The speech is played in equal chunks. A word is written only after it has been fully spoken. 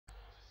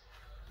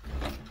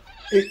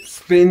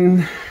It's been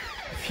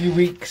a few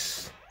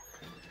weeks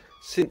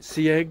since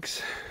the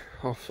eggs.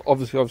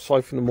 Obviously I've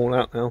siphoned them all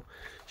out now.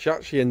 She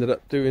actually ended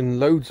up doing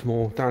loads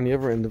more down the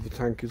other end of the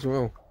tank as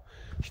well.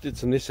 She did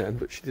some this end,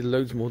 but she did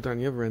loads more down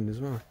the other end as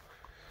well.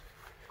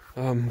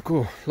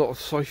 Cool, a lot of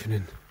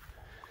siphoning.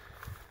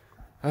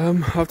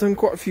 I've done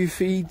quite a few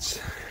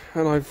feeds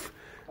and I've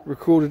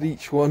recorded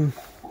each one.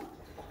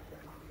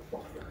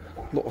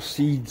 A lot of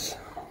seeds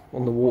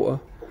on the water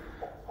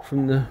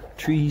from the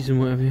trees and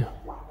whatever.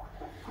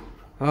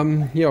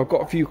 Yeah, I've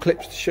got a few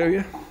clips to show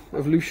you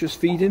of Lucius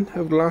feeding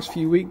over the last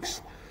few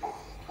weeks.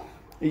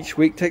 Each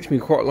week takes me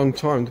quite a long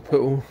time to put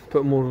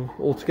them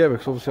all together,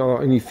 because obviously I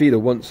only feed her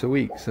once a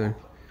week. So here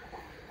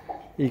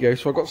you go.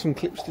 So I've got some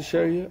clips to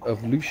show you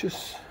of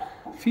Lucius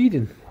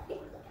feeding,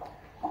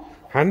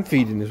 hand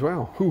feeding as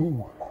well.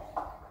 Ooh.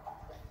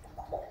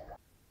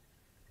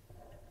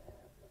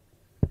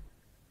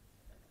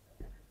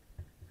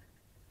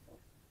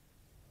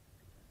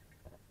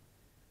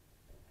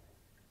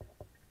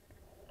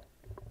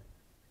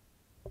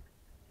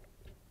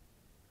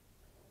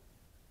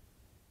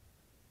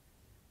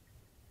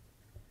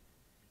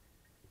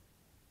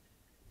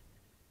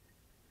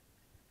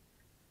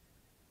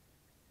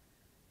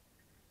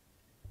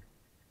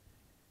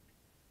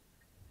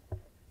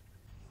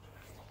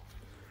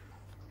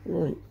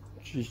 Right,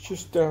 she's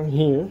just down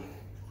here.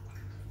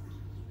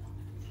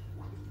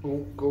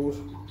 Oh God,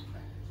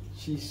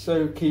 she's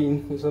so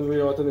keen. It's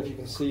unreal. I don't know if you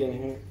can see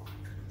anything,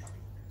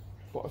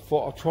 but I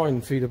thought I'd try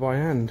and feed her by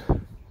hand.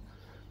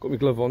 Got my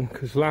glove on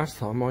because last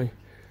time I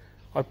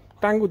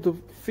dangled the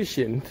fish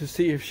in to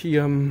see if she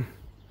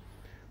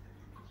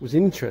was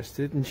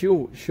interested, and she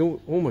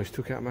almost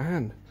took it out of my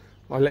hand.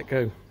 I let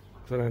go,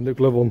 so I had no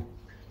glove on.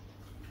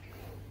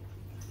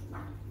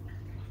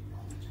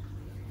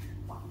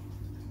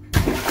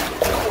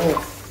 Oh,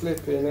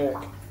 flipping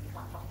heck.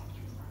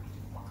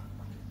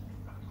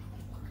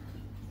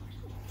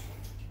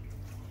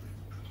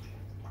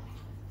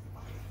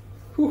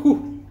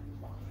 Woohoo.